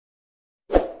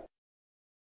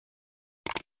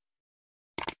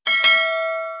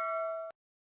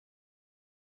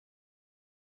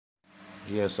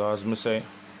Yes, so as me say,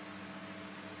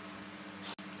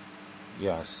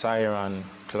 yeah, Syron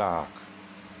Clarke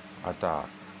attack.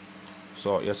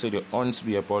 So you see the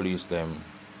Huntsbay police them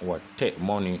what take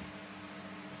money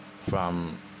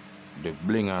from the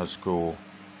Blingers crew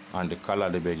and the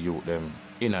Calabed youth them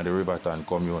in the Riverton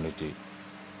community,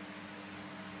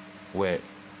 where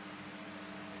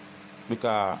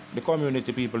because the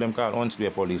community people them call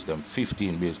Huntsbay police them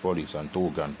 15 base police and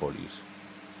 2 gun police.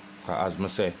 Cause as me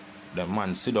say, the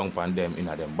man sit down on them in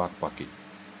them back pocket.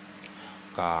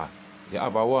 Cause you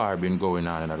have a war been going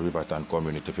on in the Riverton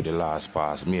community for the last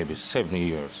past maybe 7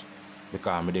 years. Because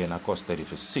I'm there in custody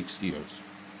for 6 years.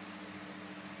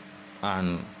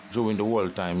 And during the whole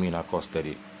time in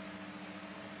custody,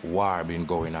 war been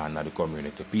going on in the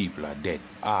community. People are dead,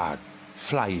 hard,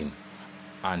 flying.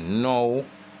 And now,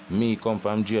 me come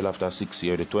from jail after 6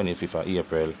 years, the 25th of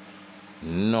April.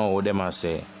 Now them a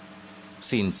say,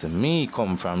 since me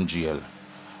come from jail,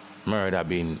 murder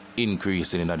been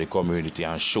increasing in the community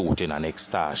and shooting and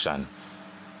extortion.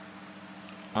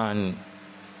 And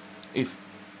if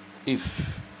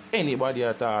anybody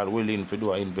at all willing to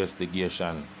do an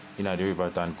investigation in the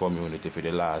Riverton community for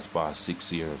the last past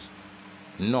 6 years,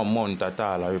 no month at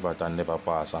all a Riverton never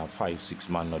pass and 5-6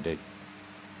 man no dead.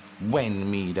 When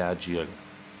me that jail,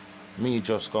 me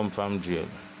just come from jail,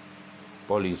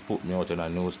 police put me out in a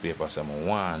newspaper saying I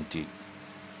want it.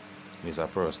 It's a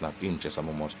person of interest and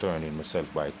I must turn in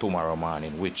myself by tomorrow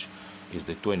morning, which is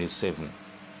the 27th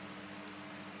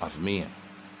of May.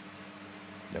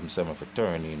 Them say me for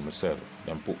turn in myself.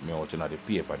 Them put me out in the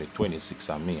paper the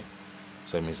 26th of May.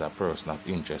 Say me is a person of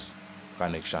interest,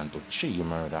 connection to Chi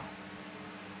murder.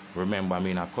 Remember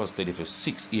me in a custody for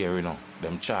 6 years, you know.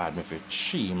 Them charge me for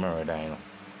Chi murder, you know.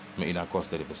 Me in a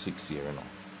custody for 6 years, you know.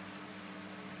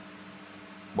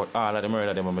 But all of the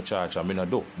murder them I charge I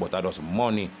not do. But I just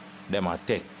money them I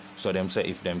take. So them say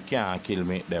if them can't kill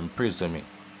me, them prison me.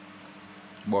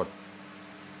 But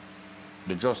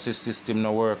the justice system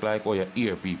no work like how you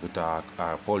hear people talk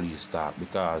or police talk,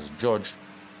 because judge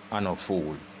are no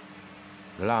fool,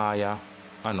 lawyer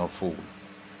are no fool.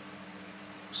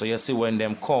 So you see when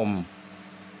them come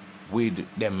with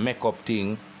them make up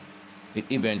thing, it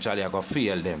eventually I go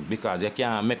fail them, because you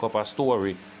can't make up a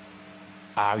story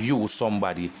or use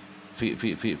somebody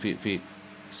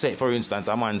say for instance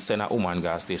a man send a woman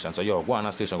gas station, so yo go on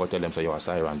a station go tell them so yo a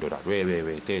Syron do that.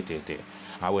 Wait, take.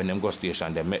 And when them go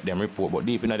station, them make them report, but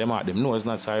deep in them heart, them know it's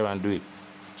not Syron do it.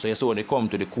 So you see when they come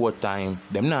to the court time,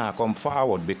 them not come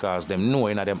forward because them know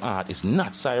in them heart it's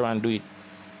not Syron do it.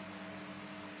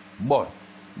 But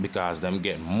because them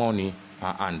get money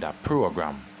and under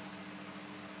program,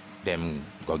 them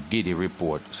go get the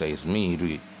report, say it's me do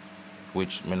it.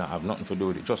 Which me not have nothing to do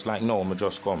with it. Just like now, me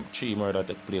just come. Chi murder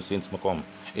take place since me come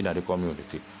in the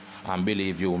community. And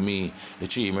believe you me, the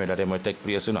Chi murder them will take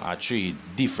place, you know, a 3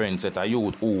 different set of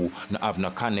youth who have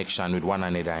no connection with one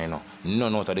another, you know.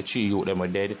 None out of the Chi youth them are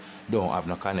dead, don't have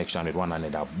no connection with one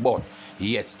another. But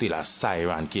yet still a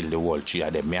Syron kill the whole Chi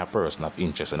of them. Me a person of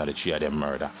interest in the Chi of them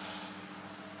murder.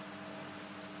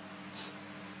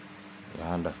 You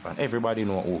understand? Everybody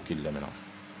know who killed them, you know.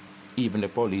 Even the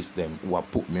police them who have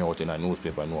put me out in a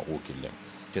newspaper know who killed them.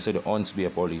 They say the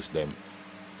Huntsbay police them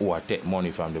who are take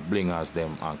money from the Blingers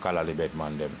them and Calabed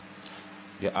man them.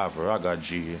 You have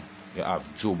Ragaji, you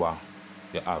have Juba,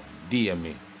 you have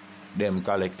DME, them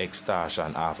collect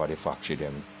extortion off of the factory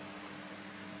them.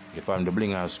 You from the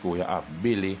Blingers school you have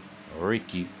Billy,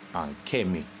 Ricky and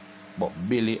Kemi. But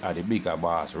Billy are the bigger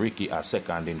boss, Ricky are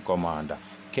second in commander,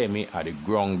 Kemi are the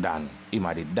ground dan, him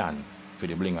are the dan for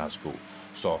the Blingers school.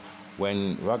 So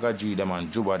when Ragaji them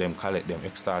and Juba them collect them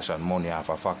extortion money off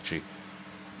a factory,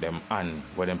 them hand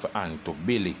where them for hand to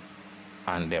Billy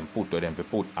and them put to them for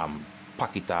put and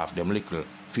packet off them little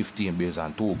 15 bills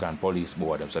and 2 gun police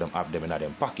board them, so them have them in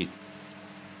them pocket.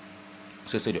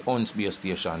 So say the Huntsbay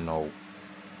station now,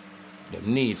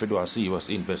 them need to do a serious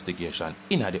investigation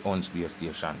in the Huntsbay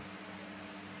station,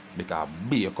 because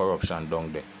be a corruption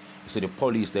down there. You see the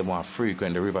police them want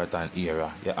frequent the Riverton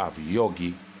area. You have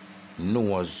Yogi,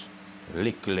 Nose,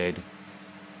 Liquid.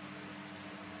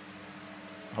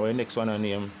 How the next one a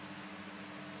name?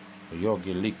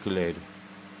 Yogi, Liquid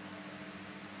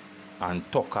and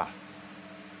Tucker.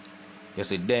 You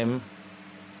see them,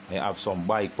 I have some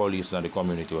bike police in the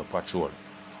community with patrol.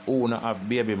 Who not have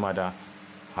baby mother,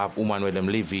 have woman where them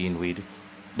live in with.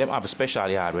 Them have a special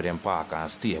yard where them park and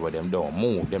stay where them don't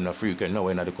move. Them not frequent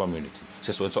nowhere in the community.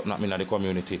 So when something happen in the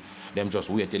community, them just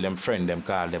wait till them friend them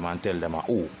call them and tell them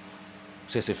who.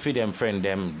 So if them friend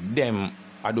them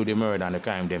I do the murder and the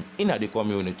crime them in the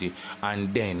community,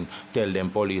 and then tell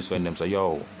them police when them say,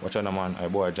 yo, watch on man, I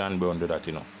boy John Brown do that,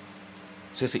 you know.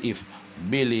 So see if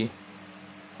Billy,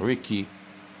 Ricky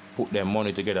put them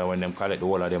money together when them collect the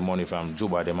whole of them money from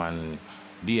Juba them and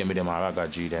DM them and Raga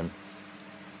G them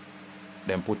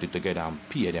put it together and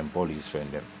pay them police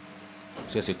friend them.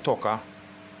 So you see Tucker,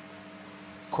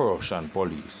 corruption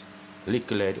police.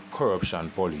 Liquid, corruption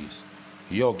police.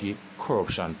 Yogi,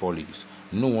 corruption police.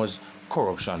 Nose,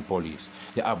 corruption police.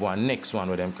 They have one next one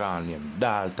with them call name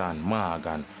Dalton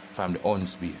Morgan from the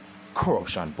Huntsbay,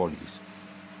 corruption police.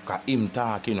 Cause him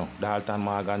talk, Dalton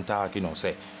Morgan talk,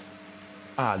 say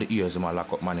all the years him a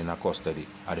lock up man in a custody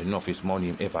and the enough money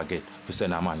him ever get for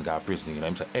send a man go to prison.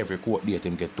 Him say every court date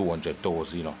him get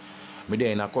 200,000, Me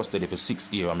there in a custody for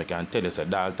 6 years and I can tell you say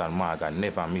Dalton Morgan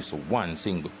never miss one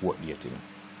single court date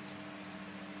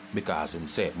because him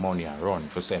say money and run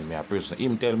for send me a prison.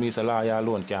 Him tell me say lawyer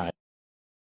alone can't